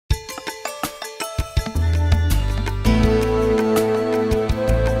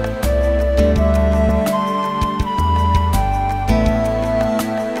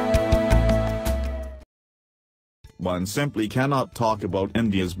One simply cannot talk about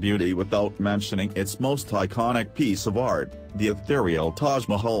India's beauty without mentioning its most iconic piece of art, the ethereal Taj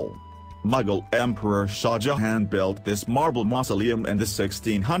Mahal. Mughal Emperor Shah Jahan built this marble mausoleum in the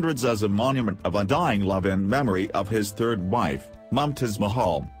 1600s as a monument of undying love in memory of his third wife, Mumtaz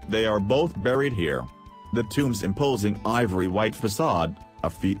Mahal. They are both buried here. The tomb's imposing ivory-white facade, a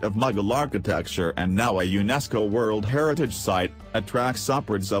feat of Mughal architecture and now a UNESCO World Heritage Site, attracts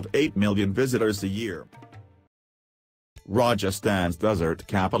upwards of 8 million visitors a year. Rajasthan's desert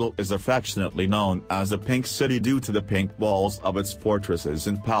capital is affectionately known as the Pink City due to the pink walls of its fortresses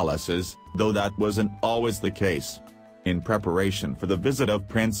and palaces, though that wasn't always the case. In preparation for the visit of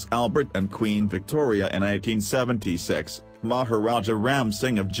Prince Albert and Queen Victoria in 1876, Maharaja Ram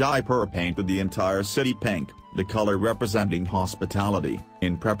Singh of Jaipur painted the entire city pink, the color representing hospitality.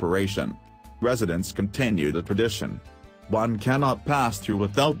 In preparation, residents continue the tradition. One cannot pass through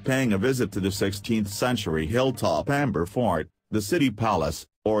without paying a visit to the 16th-century hilltop Amber Fort, the City Palace,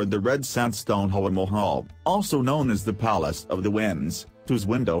 or the red sandstone Hawa Mahal, also known as the Palace of the Winds, whose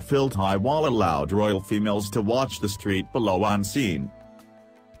window-filled high wall allowed royal females to watch the street below unseen.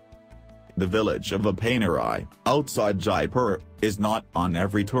 The village of Apainerai, outside Jaipur, is not on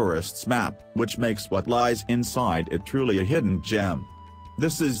every tourist's map, which makes what lies inside it truly a hidden gem.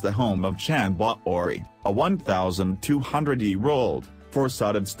 This is the home of Chand Baori, a 1,200-year-old,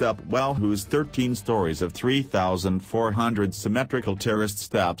 four-sided step well whose 13 stories of 3,400 symmetrical terraced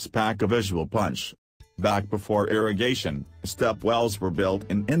steps pack a visual punch. Back before irrigation, step wells were built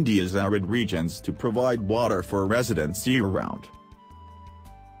in India's arid regions to provide water for residents year-round.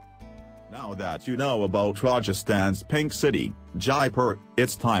 Now that you know about Rajasthan's Pink City, Jaipur,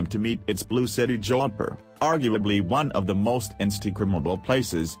 it's time to meet its Blue City Jodhpur, arguably one of the most Instagrammable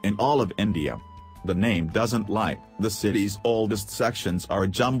places in all of India. The name doesn't lie, the city's oldest sections are a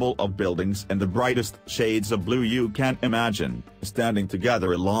jumble of buildings in the brightest shades of blue you can imagine, standing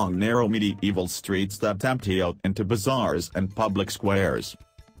together along narrow medieval streets that empty out into bazaars and public squares.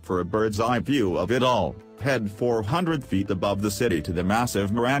 For a bird's-eye view of it all, head 400 feet above the city to the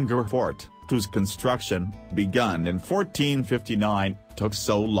massive Mehrangarh Fort, whose construction, begun in 1459, took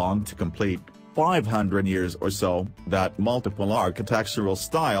so long to complete, 500 years or so, that multiple architectural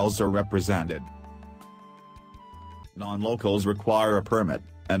styles are represented. Non-locals require a permit,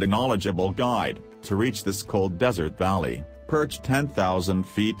 and a knowledgeable guide, to reach this cold desert valley, perched 10,000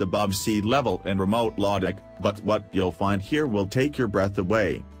 feet above sea level in remote Ladakh, but what you'll find here will take your breath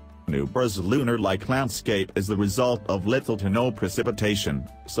away. Nubra's lunar-like landscape is the result of little to no precipitation,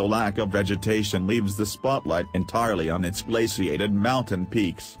 so lack of vegetation leaves the spotlight entirely on its glaciated mountain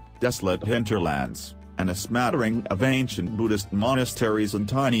peaks, desolate hinterlands, and a smattering of ancient Buddhist monasteries and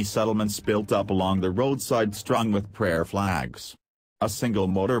tiny settlements built up along the roadside strung with prayer flags. A single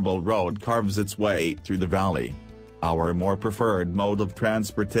motorable road carves its way through the valley. Our more preferred mode of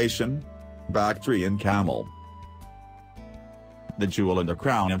transportation? Bactrian camel. The jewel in the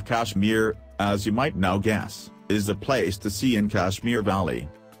crown of Kashmir, as you might now guess, is a place to see in Kashmir Valley.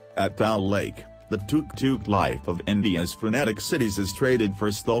 At Dal Lake, the tuk-tuk life of India's frenetic cities is traded for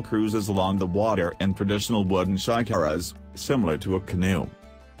slow cruises along the water in traditional wooden shikaras, similar to a canoe.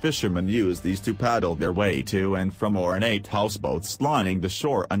 Fishermen use these to paddle their way to and from ornate houseboats lining the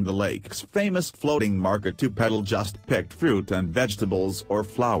shore and the lake's famous floating market to peddle just-picked fruit and vegetables or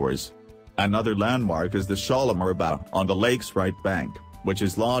flowers. Another landmark is the Shalimar Bagh on the lake's right bank, which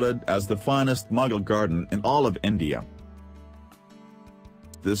is lauded as the finest Mughal garden in all of India.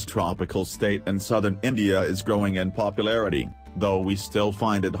 This tropical state in southern India is growing in popularity, though we still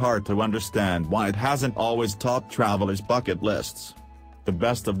find it hard to understand why it hasn't always topped travelers' bucket lists. The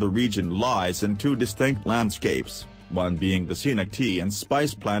best of the region lies in two distinct landscapes, one being the scenic tea and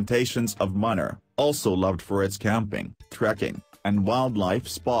spice plantations of Munnar, also loved for its camping, trekking, and wildlife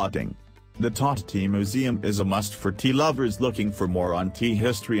spotting. The Tata Tea Museum is a must for tea lovers looking for more on tea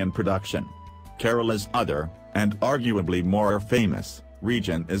history and production. Kerala's other, and arguably more famous,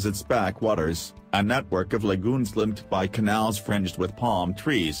 region is its backwaters, a network of lagoons linked by canals fringed with palm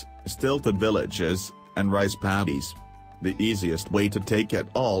trees, stilted villages, and rice paddies. The easiest way to take it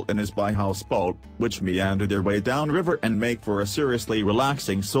all in is by houseboat, which meander their way downriver and make for a seriously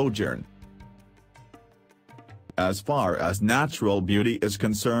relaxing sojourn. As far as natural beauty is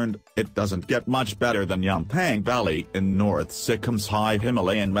concerned, it doesn't get much better than Yumthang Valley in North Sikkim's high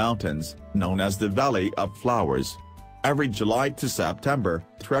Himalayan mountains, known as the Valley of Flowers. Every July to September,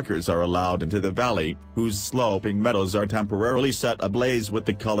 trekkers are allowed into the valley, whose sloping meadows are temporarily set ablaze with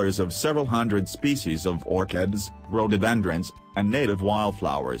the colors of several hundred species of orchids, rhododendrons, and native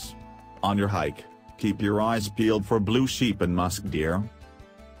wildflowers. On your hike, keep your eyes peeled for blue sheep and musk deer.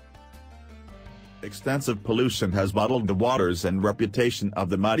 Extensive pollution has muddled the waters and reputation of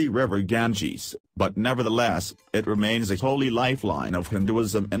the mighty river Ganges, but nevertheless, it remains a holy lifeline of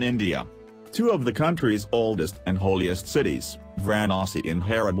Hinduism in India. Two of the country's oldest and holiest cities, Varanasi and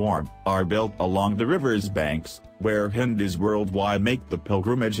Haridwar, are built along the river's banks, where Hindus worldwide make the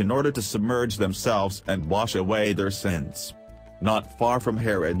pilgrimage in order to submerge themselves and wash away their sins. Not far from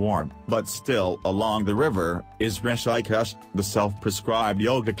Haridwar, but still along the river, is Rishikesh, the self-prescribed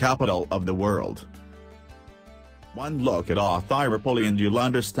yoga capital of the world. One look at Tirupalli and you'll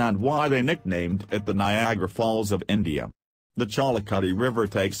understand why they nicknamed it the Niagara Falls of India. The Chalakudi River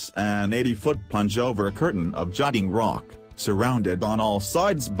takes an 80-foot plunge over a curtain of jutting rock, surrounded on all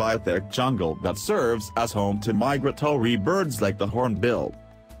sides by a thick jungle that serves as home to migratory birds like the hornbill,